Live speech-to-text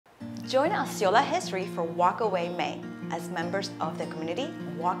Join Osceola History for Walkaway May as members of the community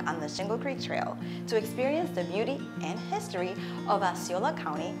walk on the Shingle Creek Trail to experience the beauty and history of Osceola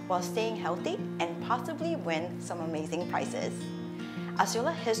County while staying healthy and possibly win some amazing prizes.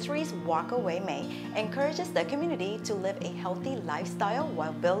 Osceola History's Walkaway May encourages the community to live a healthy lifestyle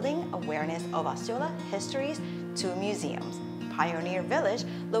while building awareness of Osceola History's two museums, Pioneer Village,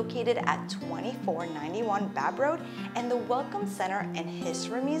 located at 2491 Babb Road, and the Welcome Center and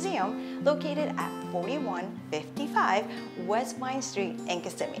History Museum, located at 4155 West Vine Street in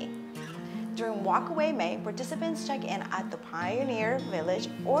Kissimmee. During Walkaway May, participants check in at the Pioneer Village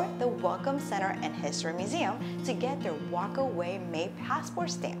or the Welcome Center and History Museum to get their Walkaway May passport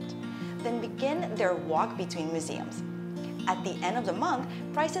stamped, then begin their walk between museums. At the end of the month,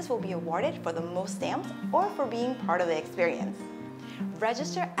 prizes will be awarded for the most stamps or for being part of the experience.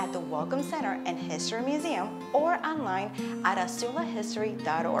 Register at the Welcome Center and History Museum or online at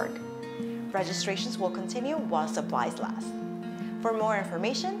osceolahistory.org. Registrations will continue while supplies last. For more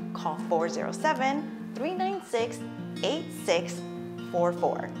information, call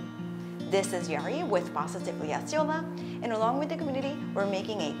 407-396-8644. This is Yari with Positively Osceola, and along with the community, we're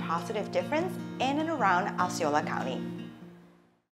making a positive difference in and around Osceola County.